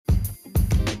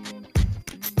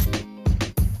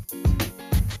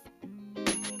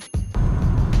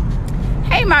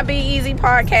Hey, my Be Easy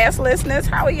podcast listeners,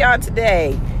 how are y'all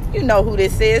today? You know who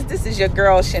this is. This is your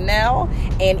girl Chanel,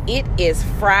 and it is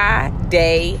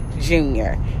Friday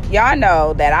Junior. Y'all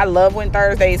know that I love when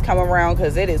Thursdays come around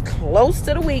because it is close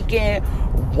to the weekend.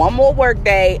 One more work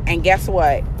day, and guess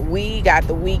what? We got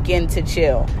the weekend to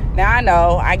chill. Now, I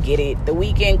know, I get it. The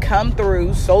weekend come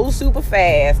through so super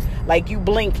fast, like you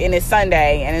blink and it's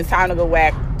Sunday, and it's time to go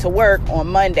back to work on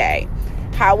Monday.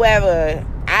 However,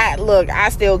 I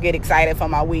still get excited for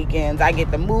my weekends. I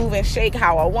get to move and shake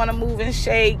how I want to move and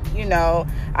shake. You know,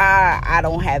 I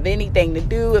don't have anything to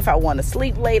do. If I want to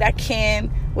sleep late, I can,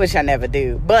 which I never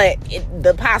do. But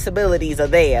the possibilities are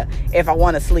there if I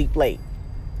want to sleep late.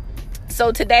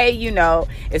 So today, you know,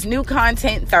 it's New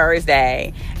Content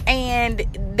Thursday, and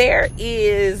there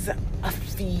is a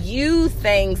few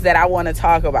things that I want to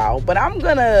talk about, but I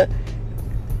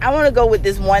want to go with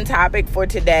this one topic for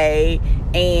today,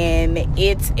 and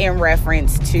it's in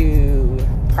reference to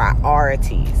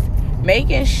priorities.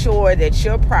 Making sure that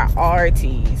your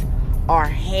priorities are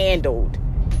handled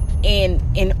in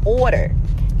order.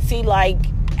 See, like,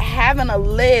 having a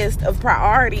list of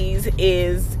priorities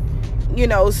is, you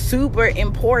know, super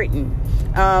important.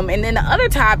 And then the other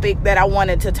topic that I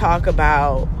wanted to talk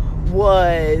about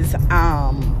was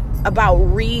about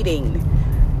reading.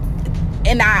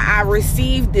 And I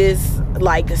received this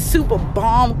like super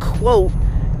bomb quote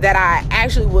that I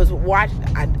actually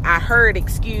I heard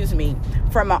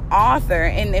from an author.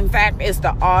 And in fact, it's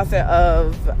the author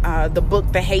of the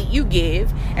book The Hate U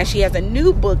Give, and she has a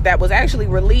new book that was actually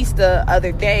released the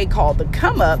other day called The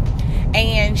Come Up.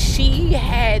 And she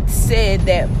had said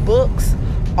that books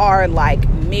are like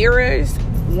mirrors,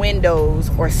 windows,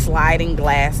 or sliding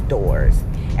glass doors,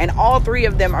 and all three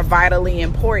of them are vitally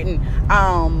important.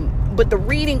 But the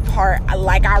reading part,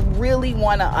 like, I really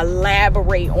want to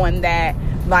elaborate on that,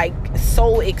 like,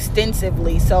 so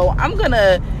extensively. So I'm going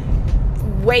to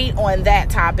wait on that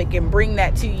topic and bring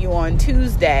that to you on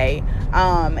Tuesday.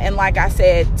 And like I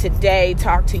said, today,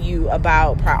 talk to you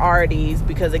about priorities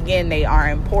because, again, they are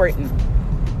important.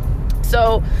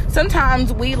 So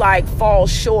sometimes we fall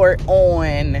short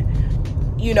on,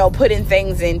 you know, putting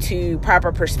things into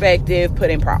proper perspective,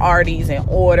 putting priorities in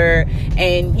order,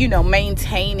 and, you know,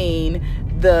 maintaining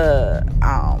the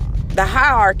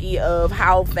hierarchy of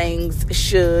how things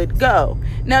should go.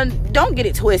 Now, don't get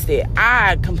it twisted.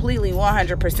 I completely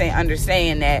 100%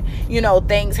 understand that, you know,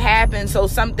 things happen, so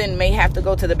something may have to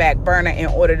go to the back burner in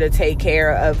order to take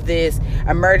care of this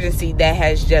emergency that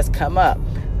has just come up.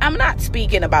 I'm not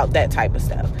speaking about that type of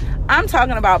stuff. I'm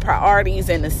talking about priorities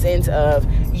in the sense of,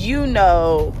 you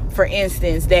know, for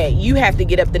instance, that you have to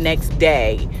get up the next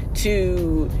day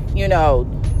to, you know,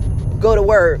 go to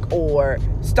work or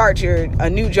start a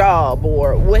new job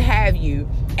or what have you,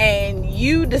 and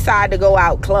you decide to go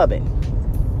out clubbing.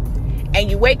 And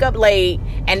you wake up late,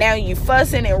 and now you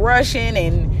fussing and rushing,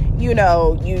 and, you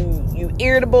know, you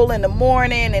irritable in the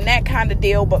morning and that kind of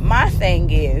deal. But my thing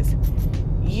is,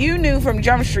 you knew from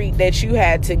Jump Street that you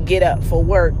had to get up for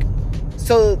work.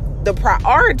 So the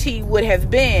priority would have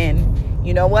been,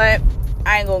 you know what?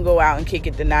 I ain't gonna go out and kick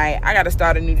it tonight. I gotta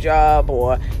start a new job,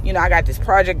 or, you know, I got this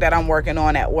project that I'm working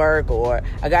on at work, or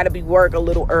I gotta be work a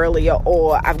little earlier,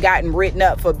 or I've gotten written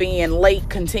up for being late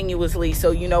continuously.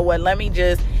 So, you know what? Let me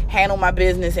just handle my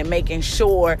business and making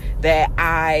sure that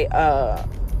I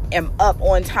am up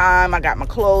on time. I got my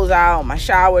clothes out, my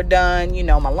shower done, you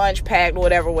know, my lunch packed,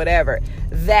 whatever.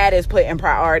 That is putting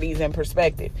priorities in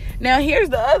perspective. Now, here's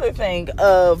the other thing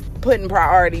of putting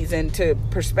priorities into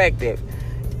perspective.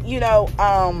 You know,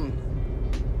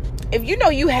 if you know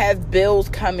you have bills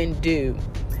coming due,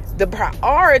 the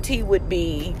priority would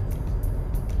be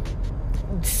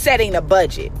setting a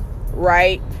budget,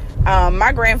 right?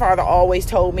 My grandfather always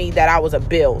told me that I was a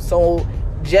bill. So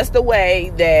just the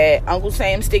way that Uncle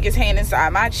Sam stick his hand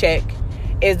inside my check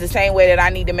is the same way that I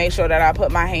need to make sure that I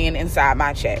put my hand inside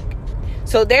my check.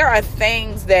 So there are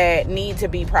things that need to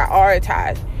be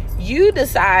prioritized. You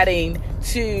deciding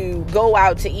to go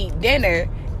out to eat dinner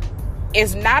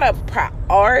is not a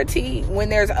priority when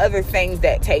there's other things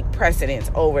that take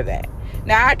precedence over that.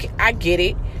 Now, I get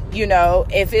it. You know,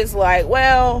 if it's like,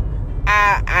 well,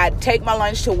 I take my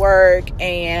lunch to work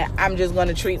and I'm just going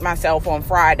to treat myself on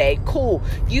Friday. Cool.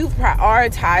 You've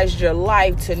prioritized your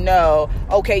life to know,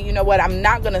 okay, you know what? I'm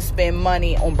not going to spend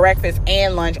money on breakfast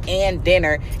and lunch and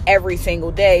dinner every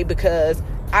single day, because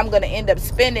I'm going to end up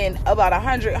spending about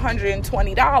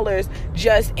 $120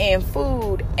 just in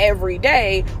food every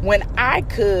day, when I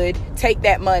could take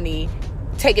that money,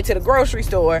 take it to the grocery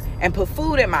store and put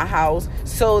food in my house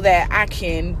so that I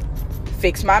can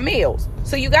fix my meals.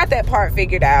 So you got that part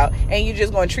figured out, and you're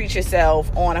just going to treat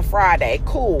yourself on a Friday.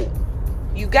 Cool.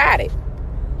 you got it.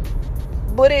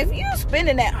 But if you're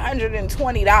spending that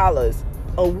 $120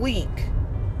 a week,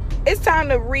 it's time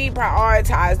to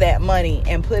reprioritize that money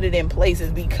and put it in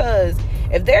places, because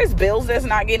if there's bills that's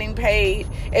not getting paid,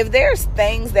 if there's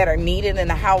things that are needed in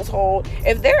the household,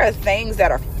 if there are things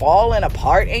that are falling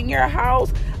apart in your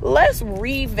house, let's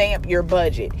revamp your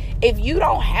budget. If you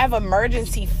don't have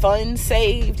emergency funds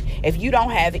saved, if you don't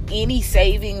have any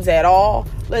savings at all,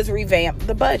 let's revamp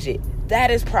the budget. That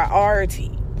is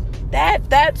priority.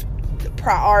 That's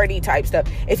priority type stuff.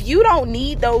 If you don't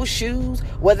need those shoes,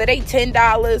 whether they $10,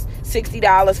 $60,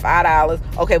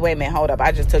 $5, okay, wait a minute, hold up,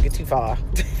 I just took it too far.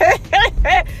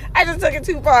 I just took it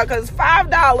too far, because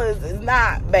 $5 is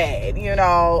not bad,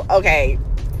 okay.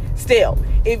 Still,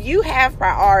 if you have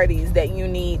priorities that you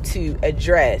need to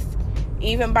address,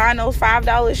 even buying those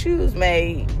 $5 shoes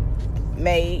may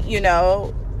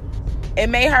it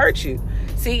may hurt you.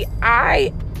 See,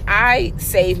 I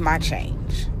save my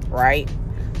change, right?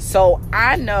 So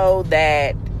I know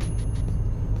that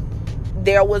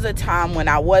there was a time when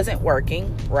I wasn't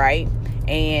working, right?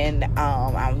 And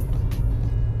I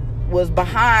was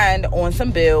behind on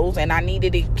some bills, and I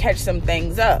needed to catch some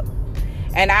things up.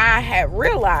 And I had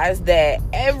realized that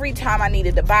every time I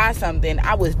needed to buy something,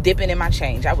 I was dipping in my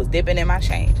change.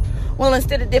 Well,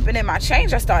 instead of dipping in my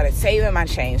change, I started saving my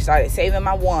change, started saving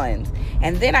my ones.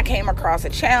 And then I came across a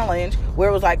challenge where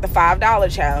it was like the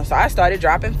 $5 challenge. So I started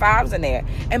dropping fives in there.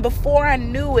 And before I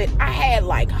knew it, I had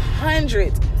like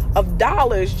hundreds of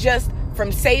dollars just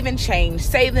from saving change,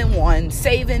 saving ones,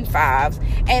 saving fives.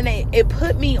 And it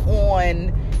put me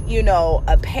on,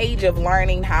 a page of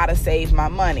learning how to save my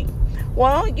money.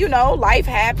 Well, life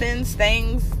happens,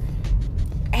 things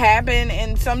happen,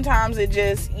 and sometimes it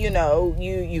just, you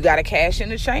got to cash in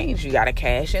the change, you got to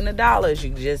cash in the dollars,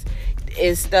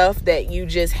 it's stuff that you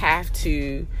just have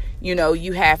to,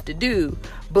 you have to do.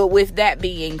 But with that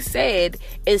being said,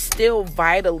 it's still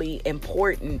vitally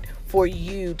important for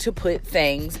you to put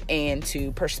things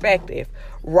into perspective.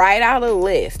 Write out a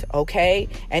list, okay?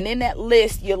 And in that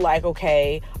list, you're like,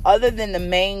 okay, other than the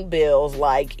main bills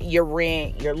like your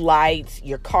rent, your lights,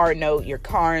 your car note, your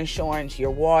car insurance,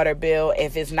 your water bill,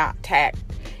 if it's not taxed,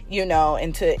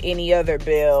 into any other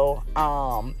bill,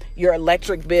 your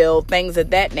electric bill, things of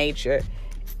that nature,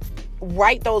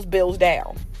 write those bills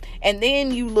down. And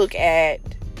then you look at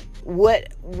what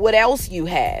else you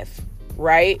have,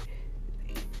 right?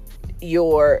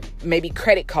 Your maybe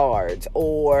credit cards,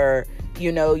 or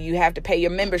you have to pay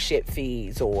your membership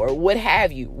fees, or what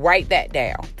have you. Write that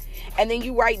down. And then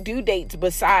you write due dates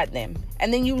beside them.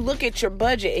 And then you look at your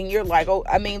budget, and you're like,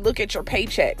 look at your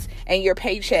paychecks and your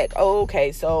paycheck. Oh,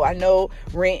 okay, so I know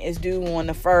rent is due on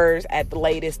the 1st, at the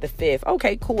latest the 5th.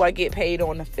 Okay, cool, I get paid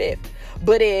on the 5th.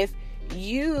 But if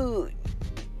you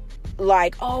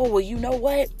like, oh, well, you know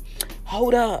what?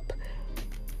 Hold up.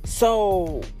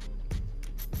 So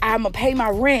I'm going to pay my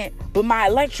rent, but my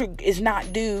electric is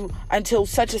not due until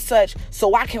such and such,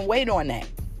 so I can wait on that.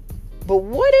 But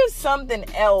what if something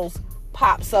else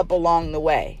pops up along the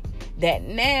way that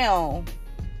now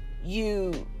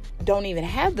you don't even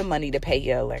have the money to pay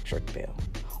your electric bill,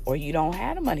 or you don't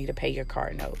have the money to pay your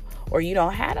car note, or you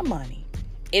don't have the money?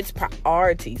 It's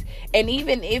priorities. And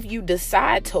even if you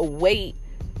decide to wait,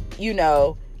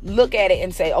 look at it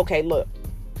and say, okay, look,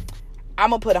 I'm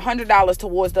going to put $100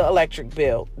 towards the electric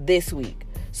bill this week,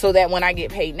 so that when I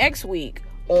get paid next week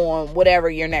on whatever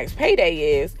your next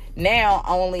payday is, now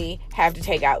I only have to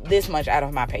take out this much out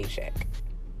of my paycheck.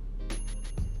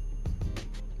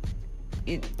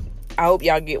 I hope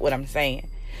y'all get what I'm saying.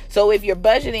 So if you're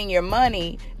budgeting your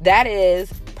money, that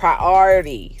is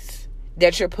priorities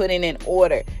that you're putting in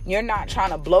order. You're not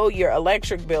trying to blow your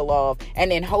electric bill off and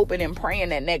then hoping and praying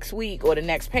that next week or the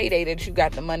next payday that you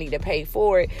got the money to pay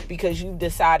for it, because you've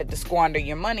decided to squander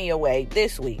your money away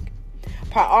this week.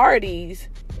 Priorities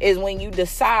is when you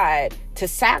decide to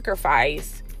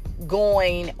sacrifice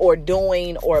going or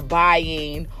doing or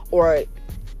buying or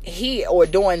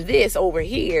doing this over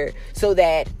here so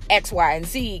that X, Y, and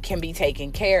Z can be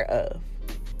taken care of.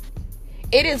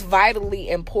 It is vitally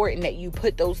important that you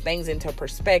put those things into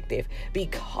perspective,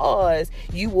 because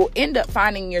you will end up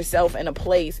finding yourself in a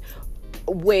place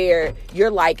where you're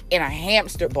like in a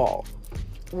hamster ball,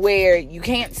 where you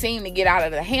can't seem to get out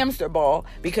of the hamster ball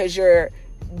because you're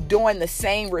doing the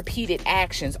same repeated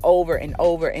actions over and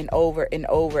over and over and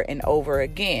over and over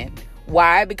again.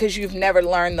 Why? Because you've never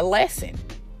learned the lesson.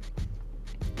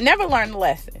 Never learned the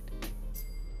lesson.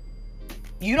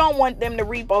 You don't want them to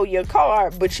repo your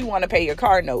car, but you want to pay your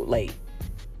car note late.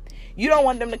 You don't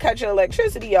want them to cut your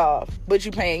electricity off, but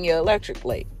you're paying your electric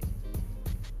late.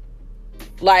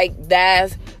 Like,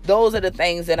 Those are the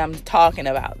things that I'm talking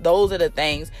about. Those are the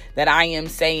things that I am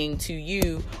saying to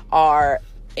you are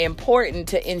important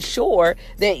to ensure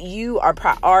that you are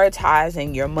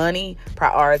prioritizing your money,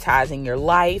 prioritizing your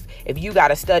life. If you got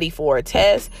to study for a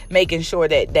test, making sure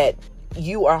that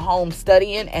you are home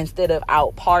studying instead of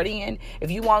out partying.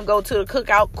 If you want to go to the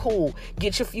cookout, cool.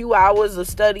 Get your few hours of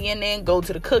studying in, go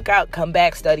to the cookout, come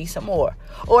back, study some more.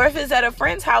 Or if it's at a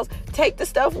friend's house, take the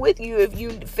stuff with you if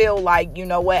you feel like, you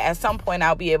know what, at some point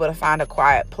I'll be able to find a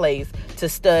quiet place to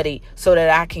study so that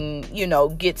I can,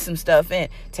 get some stuff in.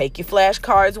 Take your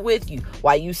flashcards with you.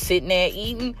 While you sitting there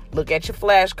eating, look at your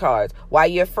flashcards. While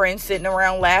your friends sitting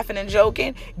around laughing and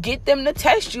joking, get them to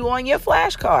test you on your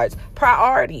flashcards.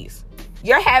 Priorities.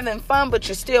 You're having fun, but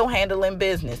you're still handling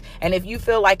business. And if you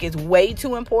feel like it's way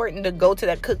too important to go to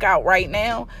that cookout right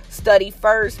now, study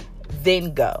first,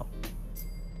 then go.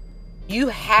 You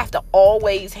have to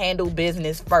always handle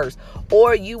business first,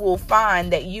 or you will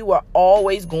find that you are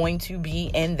always going to be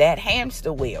in that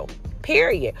hamster wheel.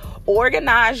 Period.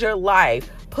 Organize your life.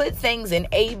 Put things in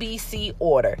ABC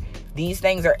order. These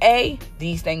things are A,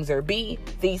 these things are B,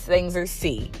 these things are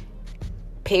C.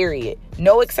 Period.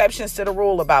 No exceptions to the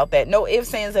rule about that. No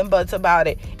ifs, ands, and buts about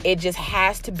it. It just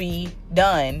has to be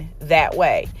done that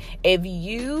way. If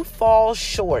you fall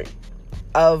short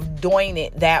of doing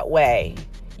it that way,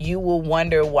 you will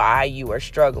wonder why you are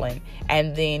struggling.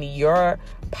 And then your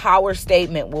power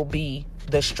statement will be,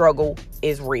 the struggle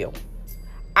is real.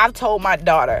 I've told my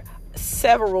daughter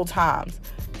several times,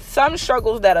 some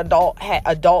struggles that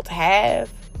adults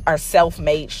have are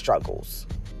self-made struggles.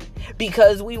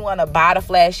 Because we want to buy the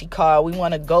flashy car. We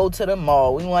want to go to the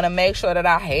mall. We want to make sure that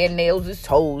our hair, nails, and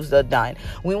toes are done.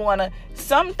 We want to,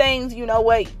 some things, you know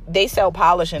what, they sell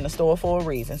polish in the store for a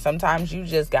reason. Sometimes you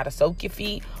just got to soak your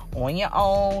feet on your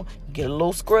own, get a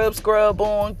little scrub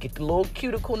on, get the little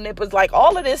cuticle nippers. Like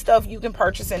all of this stuff you can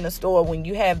purchase in the store when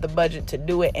you have the budget to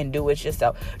do it, and do it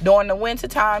yourself. During the winter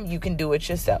time, you can do it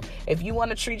yourself. If you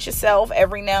want to treat yourself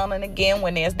every now and again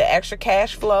when there's the extra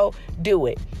cash flow, do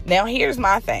it. Now, here's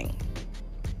my thing.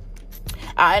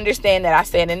 I understand that I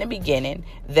said in the beginning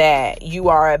that you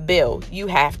are a bill. You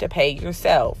have to pay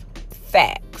yourself.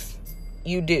 Facts.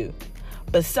 You do.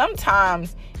 But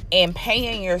sometimes in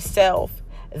paying yourself,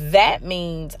 that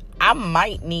means I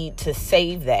might need to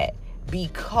save that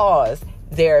because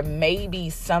there may be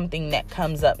something that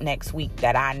comes up next week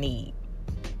that I need.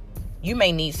 You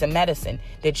may need some medicine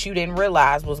that you didn't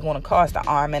realize was going to cost an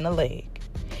arm and a leg.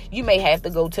 You may have to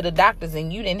go to the doctors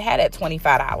and you didn't have that $25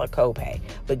 copay.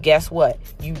 But guess what?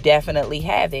 You definitely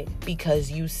have it because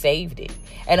you saved it.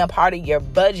 And a part of your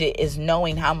budget is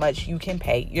knowing how much you can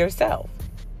pay yourself.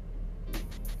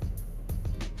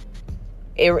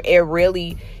 It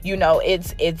really,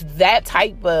 it's that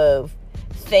type of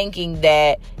thinking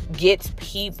that gets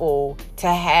people to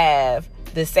have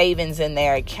the savings in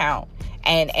their account.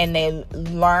 And they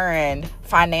learn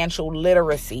financial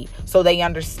literacy, so they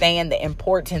understand the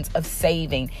importance of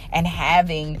saving and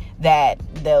having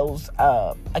those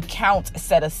accounts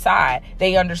set aside.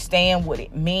 They understand what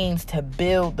it means to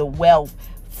build the wealth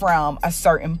from a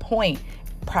certain point,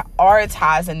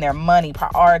 prioritizing their money,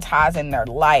 prioritizing their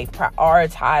life,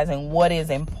 prioritizing what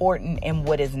is important and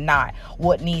what is not,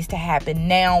 what needs to happen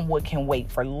now, what can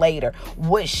wait for later,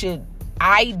 what should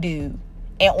I do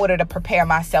in order to prepare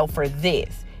myself for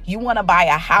this. You want to buy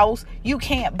a house? You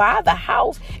can't buy the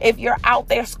house if you're out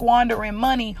there squandering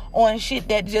money on shit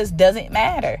that just doesn't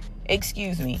matter.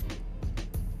 Excuse me.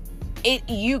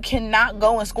 You cannot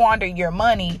go and squander your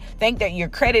money, think that your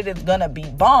credit is going to be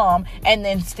bomb, and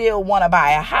then still want to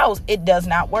buy a house. It does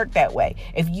not work that way.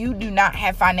 If you do not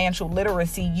have financial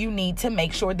literacy, you need to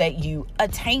make sure that you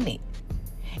attain it.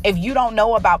 If you don't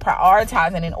know about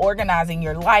prioritizing and organizing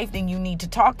your life, then you need to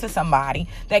talk to somebody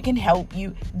that can help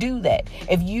you do that.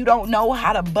 If you don't know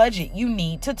how to budget, you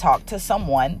need to talk to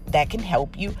someone that can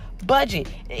help you budget.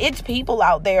 It's people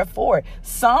out there for it.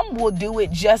 Some will do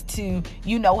it just to,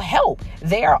 help.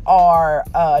 There are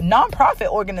nonprofit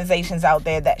organizations out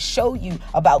there that show you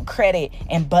about credit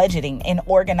and budgeting and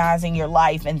organizing your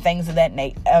life and things of that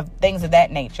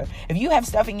nature. If you have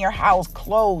stuff in your house,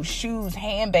 clothes, shoes,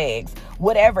 handbags,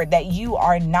 whatever that you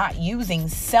are not using,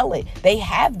 sell it. They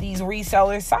have these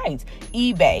reseller sites,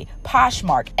 eBay,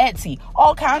 Poshmark, Etsy,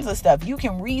 all kinds of stuff. You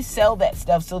can resell that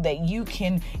stuff so that you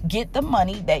can get the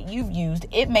money that you've used.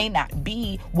 It may not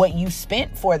be what you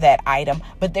spent for that item,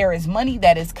 but there is money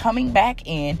that is coming back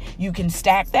in. You can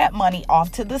stack that money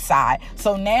off to the side.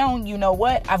 So now, you know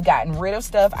what? I've gotten rid of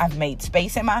stuff. I've made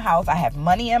space in my house. I have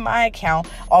money in my account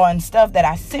on stuff that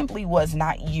I simply was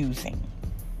not using.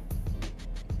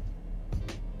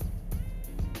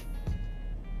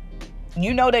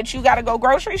 You know that you got to go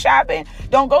grocery shopping.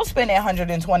 Don't go spend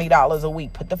 $120 a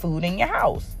week. Put the food in your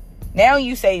house. Now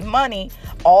you save money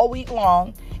all week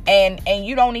long, and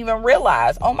you don't even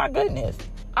realize, oh my goodness,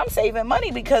 I'm saving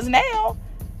money because now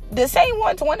the same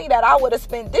 $120 that I would have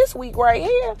spent this week right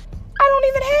here, I don't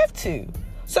even have to.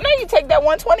 So now you take that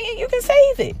 $120 and you can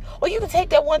save it. Or you can take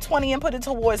that $120 and put it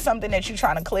towards something that you're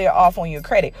trying to clear off on your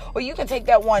credit. Or you can take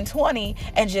that $120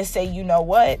 and just say, you know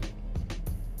what?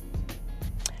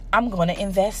 I'm going to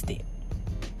invest it.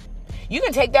 You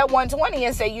can take that $120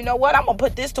 and say, you know what? I'm going to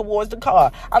put this towards the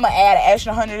car. I'm going to add an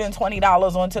extra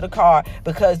 $120 onto the car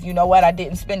because, you know what? I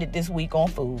didn't spend it this week on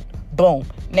food. Boom.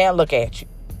 Now look at you.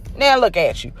 Now look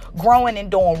at you. Growing and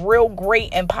doing real great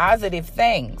and positive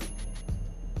things.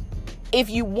 If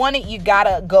you want it, you got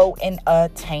to go and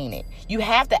attain it. You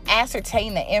have to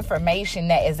ascertain the information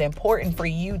that is important for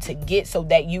you to get so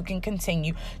that you can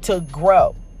continue to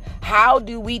grow. How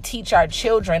do we teach our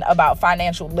children about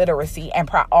financial literacy and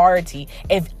priority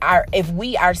if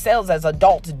we ourselves as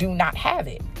adults do not have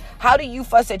it? How do you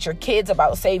fuss at your kids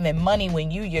about saving money when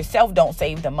you yourself don't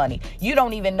save the money? You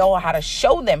don't even know how to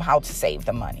show them how to save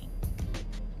the money.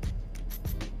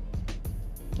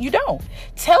 You don't.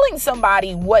 Telling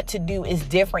somebody what to do is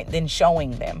different than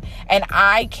showing them. And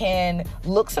I can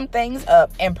look some things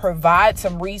up and provide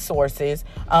some resources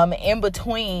in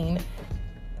between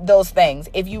those things.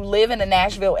 If you live in the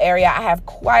Nashville area, I have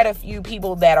quite a few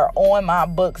people that are on my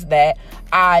books that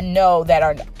I know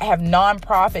that have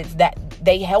nonprofits that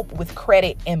they help with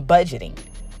credit and budgeting.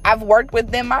 I've worked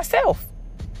with them myself.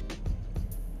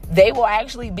 They will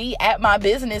actually be at my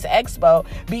business expo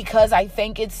because I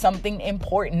think it's something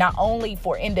important, not only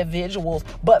for individuals,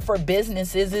 but for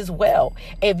businesses as well.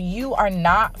 If you are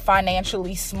not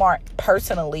financially smart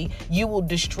personally, you will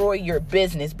destroy your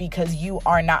business because you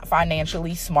are not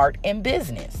financially smart in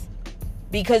business.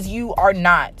 Because you are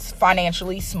not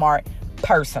financially smart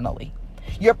personally.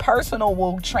 Your personal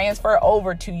will transfer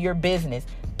over to your business,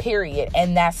 period.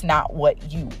 And that's not what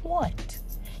you want.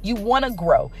 You want to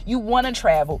grow. You want to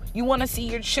travel. You want to see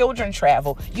your children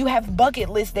travel. You have bucket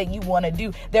lists that you want to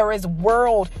do. There is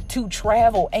world to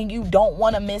travel and you don't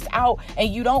want to miss out.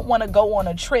 And you don't want to go on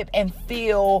a trip and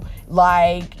feel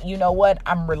like, you know what,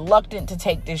 I'm reluctant to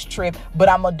take this trip, but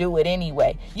I'm going to do it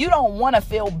anyway. You don't want to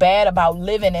feel bad about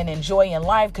living and enjoying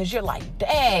life because you're like,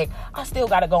 dang, I still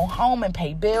got to go home and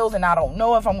pay bills and I don't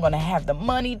know if I'm going to have the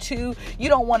money to. You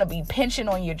don't want to be pinching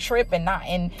on your trip and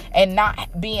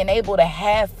not being able to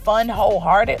have fun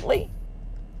wholeheartedly.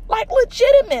 Like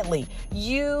legitimately,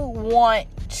 you want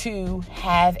to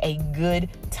have a good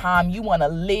time. You want to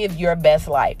live your best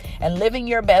life. And living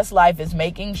your best life is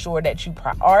making sure that you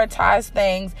prioritize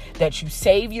things, that you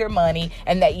save your money,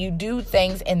 and that you do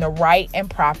things in the right and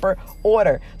proper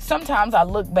order. Sometimes I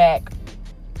look back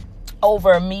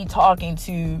over me talking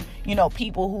to,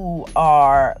 people who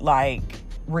are like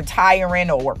retiring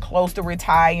or were close to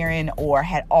retiring or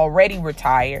had already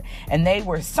retired, and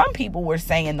some people were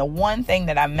saying the one thing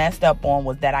that I messed up on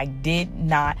was that I did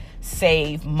not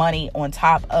save money on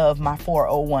top of my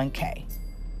 401k.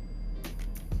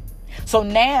 So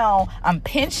now I'm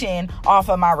pinching off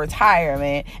of my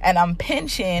retirement and I'm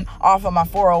pinching off of my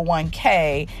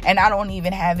 401k, and I don't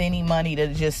even have any money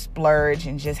to just splurge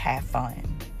and just have fun.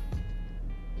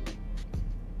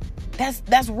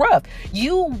 That's rough.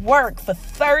 You work for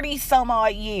 30 some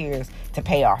odd years to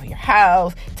pay off your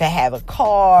house, to have a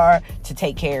car, to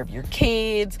take care of your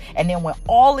kids. And then when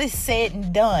all is said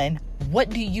and done, what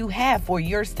do you have for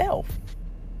yourself?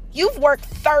 You've worked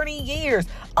 30 years.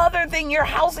 Other than your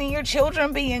house and your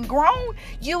children being grown,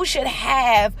 you should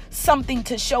have something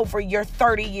to show for your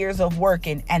 30 years of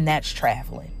working, and that's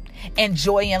traveling,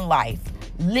 enjoying life,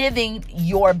 living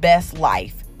your best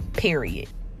life, period.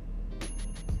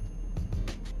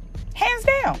 Hands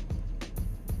down.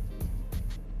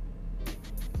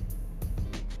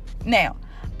 Now,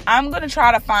 I'm going to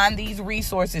try to find these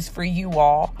resources for you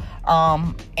all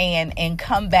and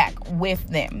come back with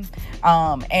them.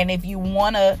 And if you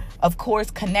want to, of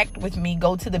course, connect with me,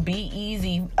 go to the Be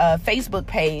Easy Facebook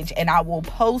page, and I will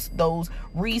post those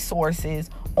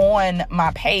resources on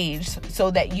my page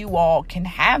so that you all can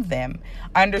have them.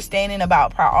 Understanding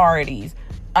about priorities,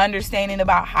 understanding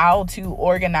about how to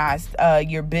organize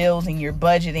your bills and your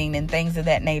budgeting and things of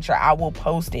that nature. I will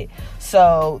post it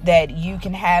so that you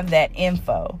can have that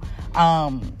info.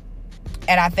 And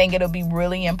And I think it'll be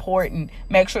really important.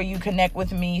 Make sure you connect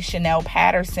with me, Chanel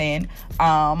Patterson,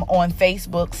 on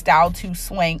Facebook, Style to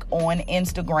Swank on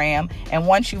Instagram. And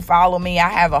once you follow me, I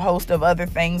have a host of other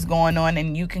things going on,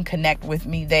 and you can connect with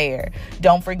me there.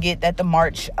 Don't forget that the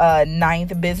March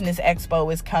 9th Business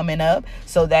Expo is coming up.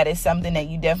 So that is something that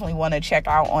you definitely want to check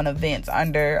out on events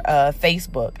under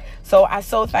Facebook. So I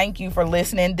thank you for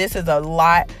listening. This is a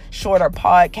lot shorter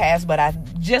podcast, but I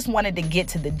just wanted to get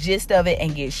to the gist of it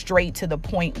and get straight to the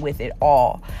point with it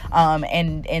all.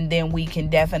 And then we can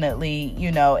definitely,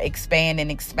 expand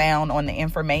and expound on the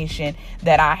information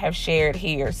that I have shared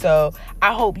here. So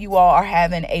I hope you all are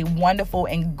having a wonderful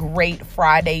and great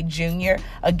Friday, Junior.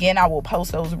 Again, I will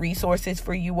post those resources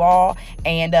for you all.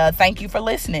 And thank you for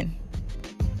listening.